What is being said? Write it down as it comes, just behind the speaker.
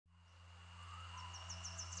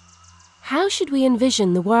How should we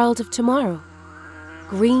envision the world of tomorrow?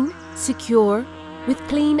 Green, secure, with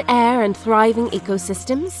clean air and thriving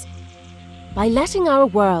ecosystems? By letting our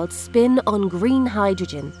world spin on green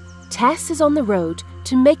hydrogen, TES is on the road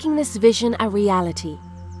to making this vision a reality.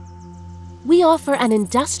 We offer an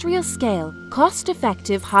industrial-scale,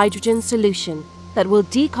 cost-effective hydrogen solution that will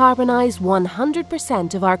decarbonise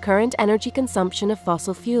 100% of our current energy consumption of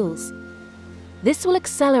fossil fuels. This will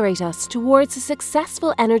accelerate us towards a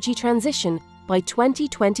successful energy transition by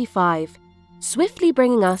 2025, swiftly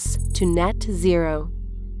bringing us to net zero.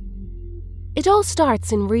 It all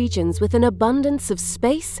starts in regions with an abundance of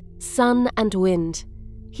space, sun and wind.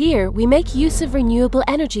 Here, we make use of renewable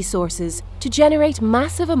energy sources to generate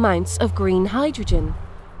massive amounts of green hydrogen.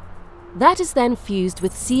 That is then fused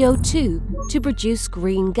with CO2 to produce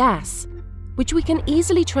green gas, which we can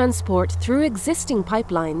easily transport through existing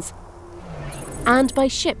pipelines and by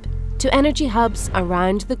ship to energy hubs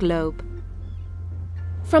around the globe.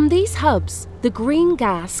 From these hubs, the green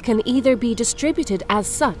gas can either be distributed as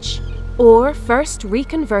such or first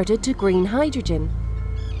reconverted to green hydrogen.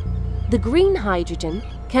 The green hydrogen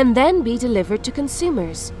can then be delivered to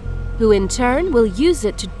consumers, who in turn will use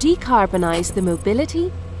it to decarbonise the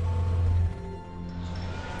mobility,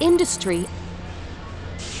 industry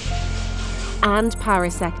and power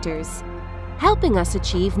sectors, helping us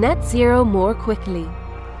achieve net zero more quickly.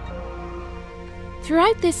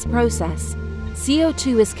 Throughout this process,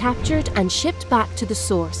 CO2 is captured and shipped back to the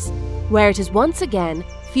source, where it is once again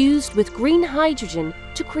fused with green hydrogen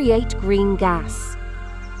to create green gas.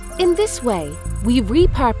 In this way, we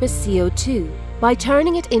repurpose CO2 by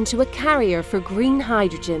turning it into a carrier for green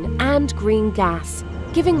hydrogen and green gas,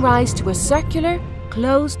 giving rise to a circular,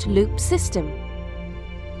 closed-loop system.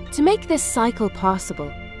 To make this cycle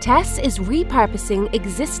possible, TES is repurposing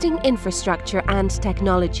existing infrastructure and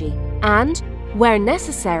technology and, where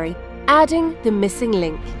necessary, adding the missing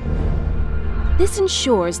link. This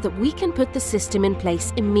ensures that we can put the system in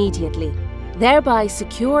place immediately, thereby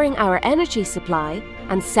securing our energy supply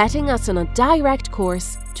and setting us on a direct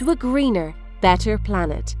course to a greener, better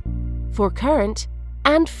planet for current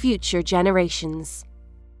and future generations.